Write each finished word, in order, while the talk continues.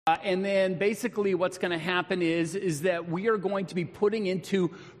And then basically what's going to happen is that we are going to be putting into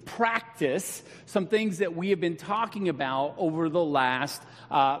practice some things that we have been talking about over the last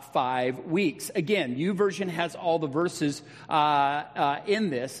 5 weeks. Again, YouVersion has all the verses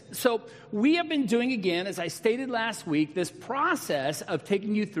in this. So we have been doing, again, as I stated last week, this process of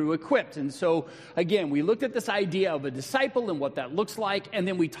taking you through Equipped. And so, again, we looked at this idea of a disciple and what that looks like, and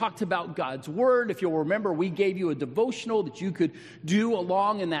then we talked about God's Word. If you'll remember, we gave you a devotional that you could do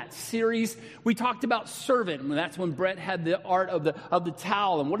along in that series. We talked about servant, and that's when Brett had the art of the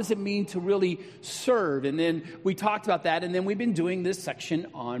towel, and what does it mean to really serve? And then we talked about that, and then we've been doing this section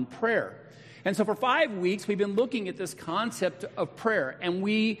on prayer. And so for 5 weeks, we've been looking at this concept of prayer. And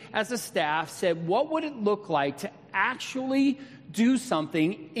we, as a staff, said, what would it look like to actually do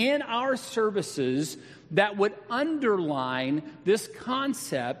something in our services that would underline this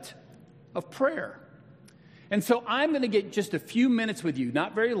concept of prayer? And so I'm going to get just a few minutes with you,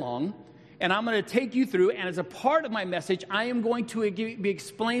 not very long, and I'm going to take you through, and as a part of my message, I am going to be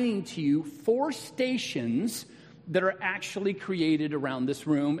explaining to you 4 stations that are actually created around this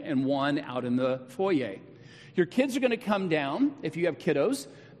room and one out in the foyer. Your kids are going to come down, if you have kiddos,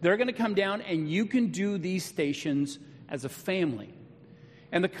 they're going to come down and you can do these stations as a family.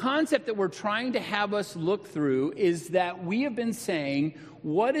 And the concept that we're trying to have us look through is that we have been saying,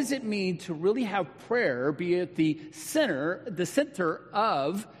 what does it mean to really have prayer be at the center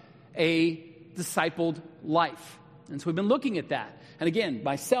of a discipled life? And so we've been looking at that. And again,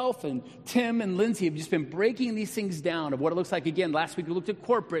 myself and Tim and Lindsay have just been breaking these things down of what it looks like. Again, last week we looked at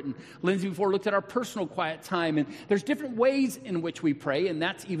corporate, and Lindsay before looked at our personal quiet time. And there's different ways in which we pray, and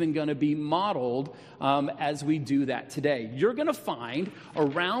that's even going to be modeled as we do that today. You're going to find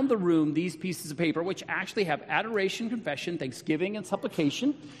around the room these pieces of paper, which actually have adoration, confession, thanksgiving, and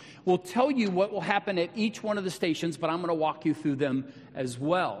supplication. We'll tell you what will happen at each one of the stations, but I'm going to walk you through them as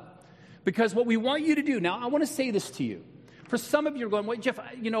well. Because what we want you to do, now I want to say this to you. For some of you are going, wait, Jeff,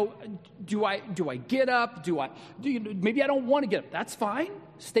 do I get up? Maybe I don't want to get up. That's fine.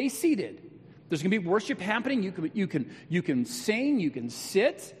 Stay seated. There's going to be worship happening. You can sing. You can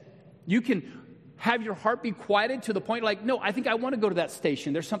sit. You can have your heart be quieted to the point like, no, I think I want to go to that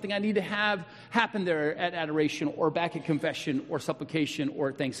station. There's something I need to have happen there at adoration or back at confession or supplication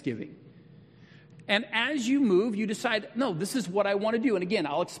or thanksgiving. And as you move, you decide, no, this is what I want to do. And again,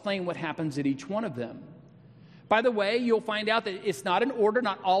 I'll explain what happens at each one of them. By the way, you'll find out that it's not in order.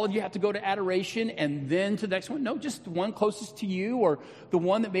 Not all of you have to go to adoration and then to the next one. No, just the one closest to you or the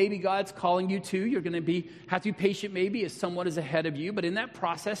one that maybe God's calling you to. You're going to have to be patient maybe as someone is ahead of you. But in that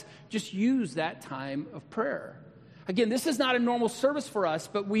process, just use that time of prayer. Again, this is not a normal service for us,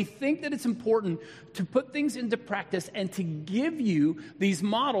 but we think that it's important to put things into practice and to give you these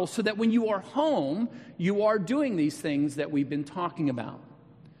models so that when you are home, you are doing these things that we've been talking about.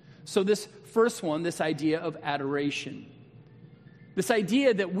 So this first one, this idea of adoration. This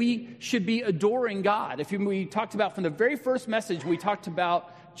idea that we should be adoring God. If we talked about from the very first message, we talked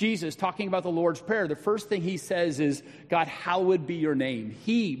about Jesus talking about the Lord's Prayer. The first thing he says is, God, hallowed be your name.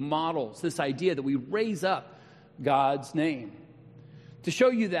 He models this idea that we raise up God's name. To show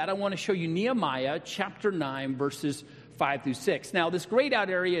you that, I want to show you Nehemiah chapter 9, verses 5 through 6. Now, this grayed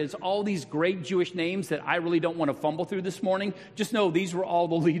out area is all these great Jewish names that I really don't want to fumble through this morning. Just know these were all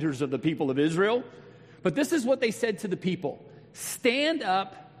the leaders of the people of Israel. But this is what they said to the people. Stand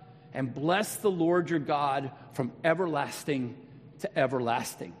up and bless the Lord your God from everlasting to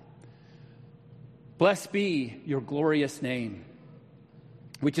everlasting. Blessed be your glorious name,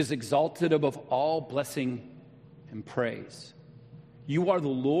 which is exalted above all blessing and praise. You are the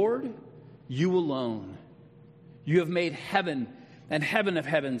Lord, you alone. You have made heaven and heaven of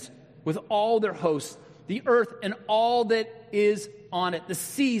heavens with all their hosts, the earth and all that is on it, the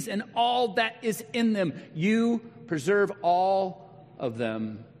seas and all that is in them. You preserve all of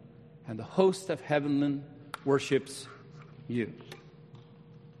them, and the host of heaven worships you.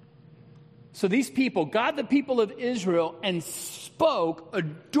 So these people, God, the people of Israel, and spoke,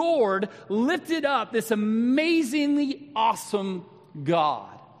 adored, lifted up this amazingly awesome God.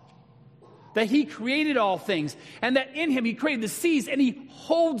 That he created all things, and that in him he created the seas, and he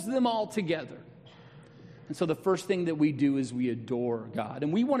holds them all together. And so the first thing that we do is we adore God.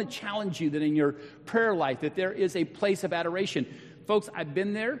 And we want to challenge you that in your prayer life, that there is a place of adoration. Folks, I've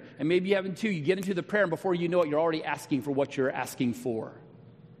been there, and maybe you haven't too. You get into the prayer, and before you know it, you're already asking for what you're asking for.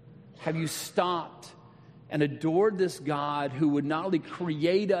 Have you stopped and adored this God who would not only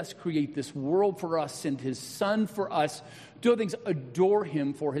create this world for us, send his son for us, do things, adore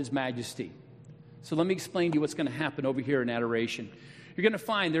him for his majesty? So let me explain to you what's going to happen over here in adoration. You're going to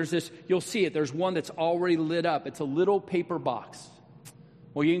find there's this, you'll see it, there's one that's already lit up. It's a little paper box.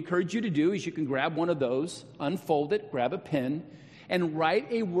 What we encourage you to do is you can grab one of those, unfold it, grab a pen, and write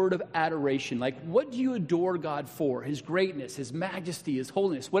a word of adoration. Like, what do you adore God for? His greatness, His majesty, His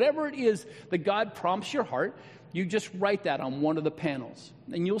holiness. Whatever it is that God prompts your heart, you just write that on one of the panels.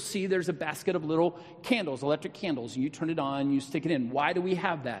 And you'll see there's a basket of little candles, electric candles. And you turn it on, you stick it in. Why do we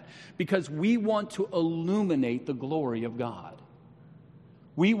have that? Because we want to illuminate the glory of God.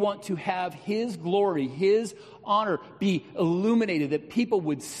 We want to have His glory, His honor be illuminated, that people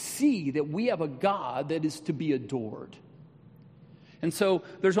would see that we have a God that is to be adored. And so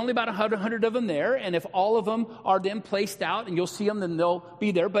there's only about 100 of them there, and if all of them are then placed out, and you'll see them, then they'll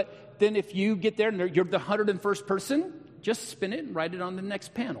be there. But then if you get there and you're the 101st person, just spin it and write it on the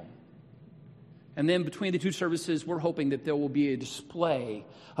next panel. And then between the two services, we're hoping that there will be a display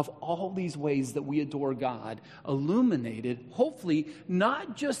of all these ways that we adore God, illuminated, hopefully,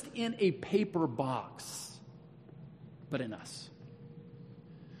 not just in a paper box, but in us.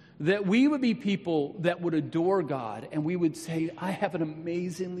 That we would be people that would adore God, and we would say, I have an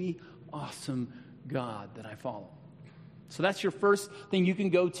amazingly awesome God that I follow. So that's your first thing you can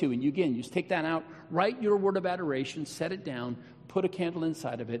go to. And you just take that out, write your word of adoration, set it down, put a candle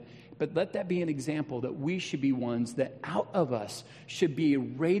inside of it. But let that be an example that we should be ones that out of us should be a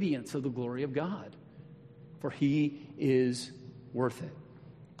radiance of the glory of God. For He is worth it.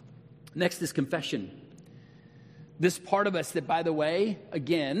 Next is confession. This part of us that, by the way,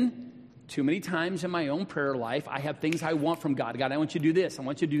 again, too many times in my own prayer life, I have things I want from God. God, I want you to do this. I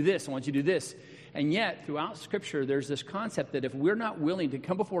want you to do this. I want you to do this. And yet, throughout Scripture, there's this concept that if we're not willing to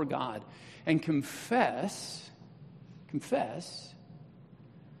come before God and confess,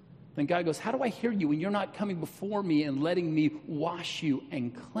 then God goes, how do I hear you when you're not coming before me and letting me wash you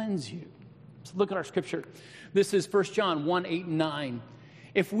and cleanse you? So look at our Scripture. This is 1 John 1, 8, and 9.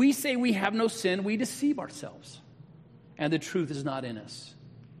 If we say we have no sin, we deceive ourselves, and the truth is not in us.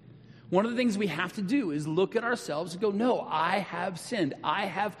 One of the things we have to do is look at ourselves and go, no, I have sinned. I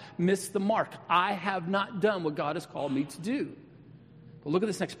have missed the mark. I have not done what God has called me to do. But look at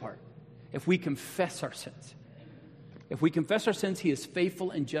this next part. If we confess our sins, He is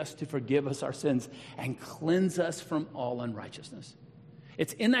faithful and just to forgive us our sins and cleanse us from all unrighteousness.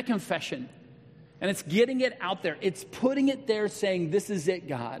 It's in that confession, and it's getting it out there. It's putting it there saying, this is it,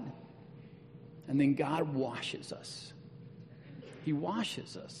 God. And then God washes us. He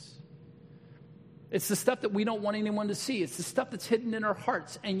washes us. It's the stuff that we don't want anyone to see. It's the stuff that's hidden in our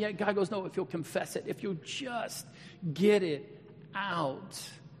hearts. And yet God goes, no, if you'll confess it, if you'll just get it out,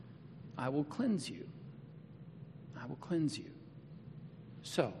 I will cleanse you. I will cleanse you.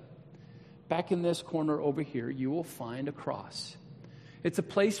 So, back in this corner over here, you will find a cross. It's a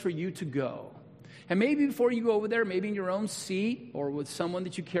place for you to go. And maybe before you go over there, maybe in your own seat or with someone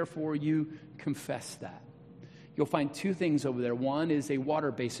that you care for, you confess that. You'll find two things over there. One is a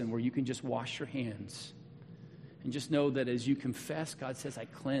water basin where you can just wash your hands. And just know that as you confess, God says, I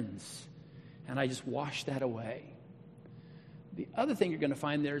cleanse. And I just wash that away. The other thing you're going to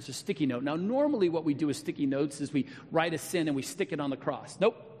find there is a sticky note. Now, normally what we do with sticky notes is we write a sin and we stick it on the cross.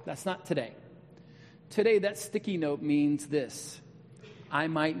 Nope, that's not today. Today, that sticky note means this. I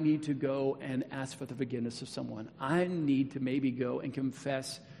might need to go and ask for the forgiveness of someone. I need to maybe go and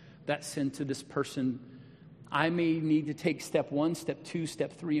confess that sin to this person. I may need to take step 1, step 2,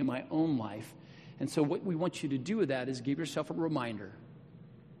 step 3 in my own life. And so what we want you to do with that is give yourself a reminder.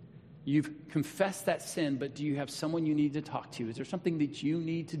 You've confessed that sin, but do you have someone you need to talk to? Is there something that you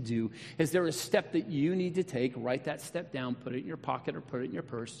need to do? Is there a step that you need to take? Write that step down, put it in your pocket or put it in your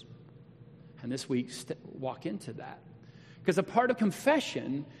purse. And this week, walk into that. Because a part of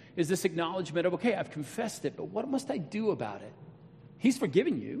confession is this acknowledgement of, okay, I've confessed it, but what must I do about it? He's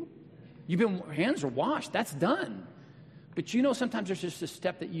forgiven you. Your hands are washed. That's done. But you know sometimes there's just a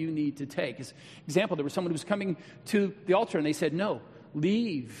step that you need to take. As example, there was someone who was coming to the altar and they said, no,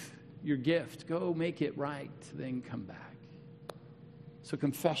 leave your gift. Go make it right, then come back. So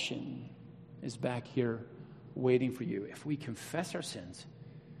confession is back here waiting for you. If we confess our sins,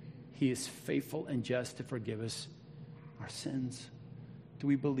 He is faithful and just to forgive us our sins. Do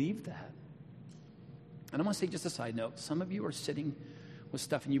we believe that? And I want to say just a side note. Some of you are sitting with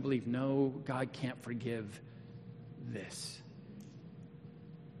stuff and you believe, no, God can't forgive this.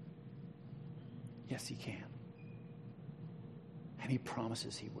 Yes, He can. And He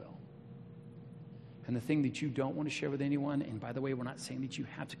promises He will. And the thing that you don't want to share with anyone, and by the way, we're not saying that you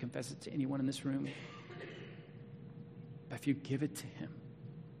have to confess it to anyone in this room, but if you give it to Him,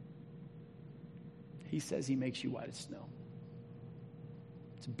 He says He makes you white as snow.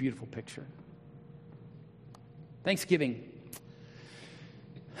 It's a beautiful picture. Thanksgiving.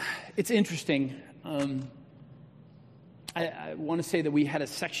 It's interesting. I want to say that we had a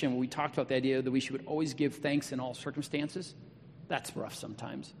section where we talked about the idea that we should always give thanks in all circumstances. That's rough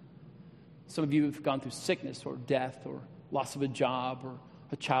sometimes. Some of you have gone through sickness or death or loss of a job or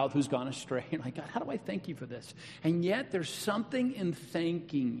a child who's gone astray. And like, God, how do I thank you for this? And yet there's something in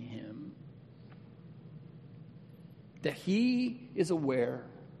thanking him that he is aware,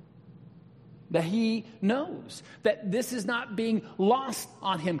 that he knows, that this is not being lost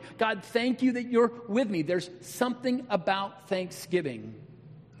on him. God, thank you that you're with me. There's something about thanksgiving.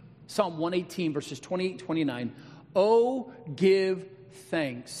 Psalm 118, verses 28, 29. Oh, give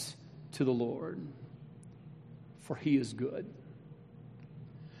thanks to the Lord, for he is good.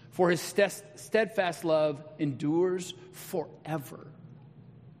 For his steadfast love endures forever.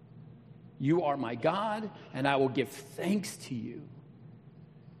 You are my God, and I will give thanks to you.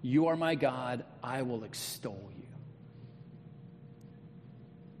 You are my God, I will extol you.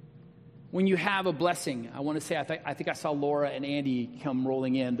 When you have a blessing, I want to say, I think I saw Laura and Andy come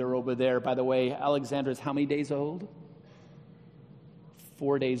rolling in. They're over there. By the way, Alexandra's how many days old?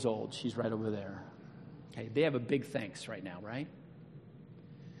 4 days old. She's right over there. Okay, they have a big thanks right now, right?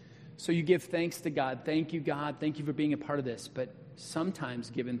 So you give thanks to God. Thank you, God. Thank you for being a part of this. But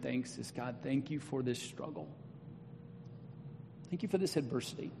sometimes giving thanks is, God, thank you for this struggle. Thank you for this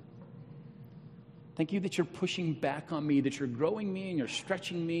adversity. Thank you that you're pushing back on me, that you're growing me and you're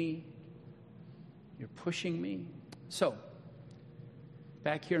stretching me. You're pushing me. So,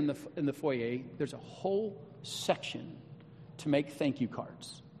 back here in the foyer, there's a whole section to make thank you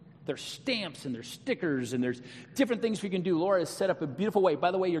cards. There's stamps and there's stickers and there's different things we can do. Laura has set up a beautiful way. By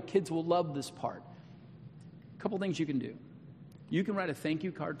the way, your kids will love this part. A couple things you can do. You can write a thank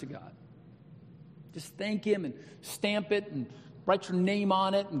you card to God. Just thank him and stamp it and write your name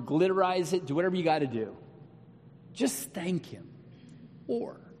on it and glitterize it. Do whatever you got to do. Just thank him.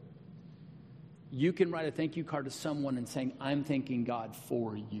 Or you can write a thank you card to someone and saying, I'm thanking God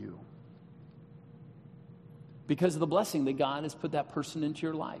for you. Because of the blessing that God has put that person into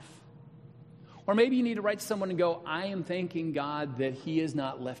your life. Or maybe you need to write to someone and go, I am thanking God that he has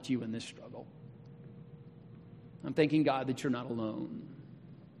not left you in this struggle. I'm thanking God that you're not alone.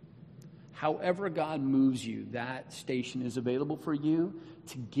 However God moves you, that station is available for you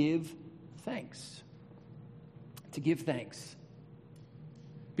to give thanks. To give thanks.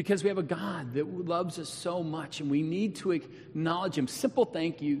 Because we have a God that loves us so much and we need to acknowledge him. Simple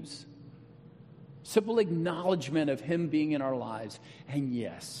thank yous. Simple acknowledgement of him being in our lives. And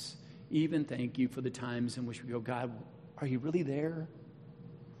yes, even thank you for the times in which we go, God, are you really there?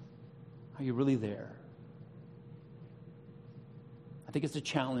 Are you really there? I think it's a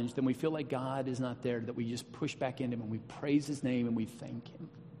challenge. Then we feel like God is not there, that we just push back into him and we praise his name and we thank him.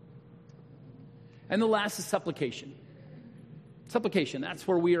 And the last is supplication. Supplication, that's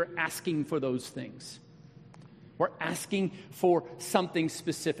where we are asking for those things. We're asking for something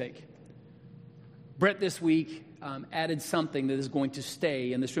specific. Brett this week added something that is going to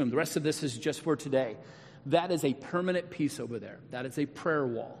stay in this room. The rest of this is just for today. That is a permanent piece over there. That is a prayer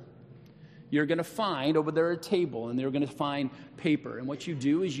wall. You're going to find over there a table, and they're going to find paper. And what you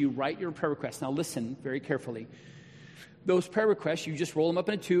do is you write your prayer requests. Now listen very carefully. Those prayer requests, you just roll them up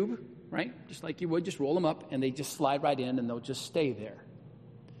in a tube, right? Just like you would, just roll them up, and they just slide right in, and they'll just stay there.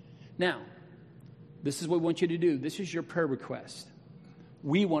 Now, this is what we want you to do. This is your prayer request.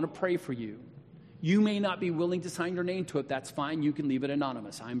 We want to pray for you. You may not be willing to sign your name to it. That's fine. You can leave it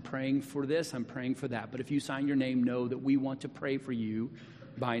anonymous. I'm praying for this. I'm praying for that. But if you sign your name, know that we want to pray for you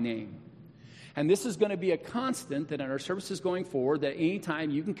by name. And this is going to be a constant that in our services going forward, that anytime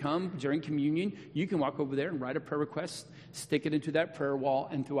you can come during communion, you can walk over there and write a prayer request, stick it into that prayer wall,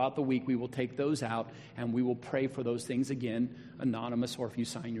 and throughout the week we will take those out and we will pray for those things again, anonymous, or if you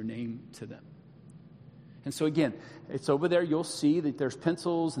sign your name to them. And so again, it's over there. You'll see that there's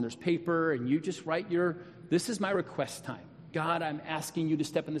pencils and there's paper, and you just write this is my request time. God, I'm asking you to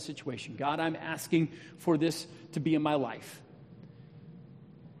step in the situation. God, I'm asking for this to be in my life.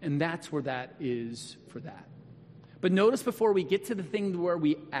 And that's where that is for that. But notice before we get to the thing where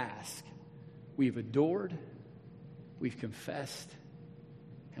we ask, we've adored, we've confessed,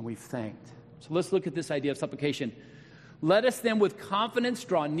 and we've thanked. So let's look at this idea of supplication. Let us then with confidence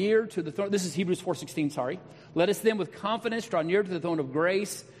draw near to the throne. This is Hebrews 4:16, sorry. Let us then with confidence draw near to the throne of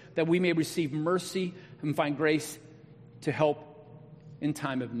grace that we may receive mercy and find grace to help in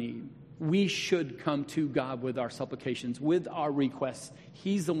time of need. We should come to God with our supplications, with our requests.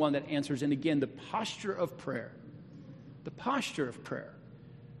 He's the one that answers. And again, the posture of prayer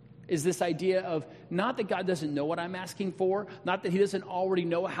is this idea of not that God doesn't know what I'm asking for, not that he doesn't already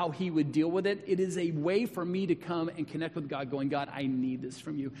know how he would deal with it. It is a way for me to come and connect with God going, God, I need this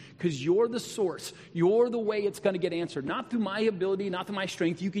from you because you're the source. You're the way it's going to get answered, not through my ability, not through my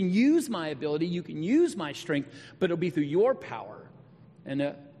strength. You can use my ability, you can use my strength, but it'll be through your power.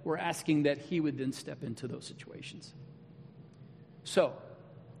 And we're asking that he would then step into those situations. So,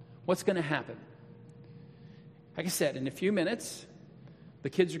 what's going to happen? Like I said, in a few minutes, the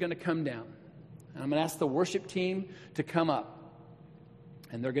kids are going to come down. And I'm going to ask the worship team to come up.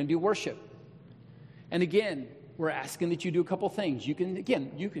 And they're going to do worship. And again, we're asking that you do a couple things. You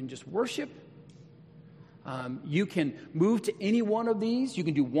can just worship. You can move to any one of these. You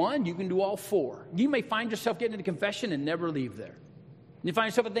can do one. You can do all four. You may find yourself getting into confession and never leave there. You find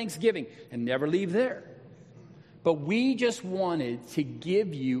yourself at Thanksgiving and never leave there. But we just wanted to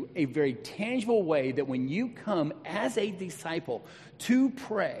give you a very tangible way that when you come as a disciple to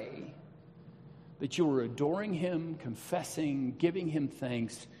pray, that you are adoring him, confessing, giving him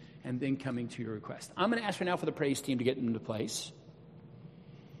thanks, and then coming to your request. I'm going to ask right now for the praise team to get into place.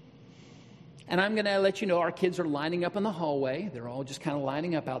 And I'm going to let you know our kids are lining up in the hallway. They're all just kind of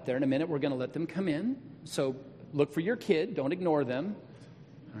lining up out there. In a minute, we're going to let them come in. So look for your kid. Don't ignore them.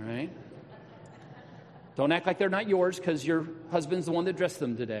 All right? Don't act like they're not yours because your husband's the one that dressed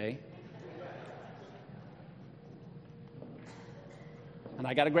them today. And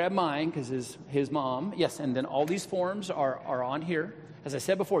I got to grab mine because his mom. Yes, and then all these forms are on here. As I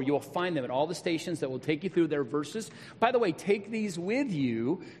said before, you will find them at all the stations that will take you through their verses. By the way, take these with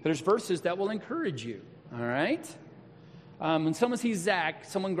you. There's verses that will encourage you. All right? When someone sees Zach,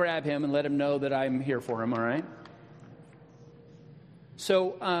 someone grab him and let him know that I'm here for him. All right?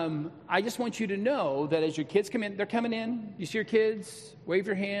 So I just want you to know that as your kids come in, they're coming in. You see your kids, wave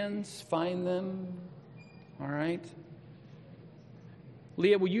your hands, find them. All right?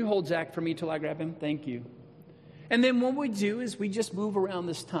 Leah, will you hold Zach for me till I grab him? Thank you. And then what we do is we just move around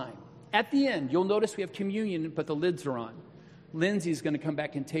this time. At the end, you'll notice we have communion, but the lids are on. Lindsay's going to come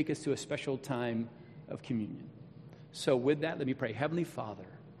back and take us to a special time of communion. So with that, let me pray. Heavenly Father,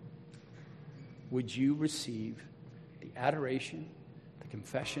 would you receive the adoration,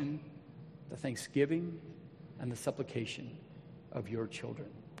 confession, the thanksgiving, and the supplication of your children.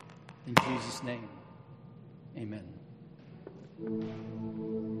 In Jesus' name, amen.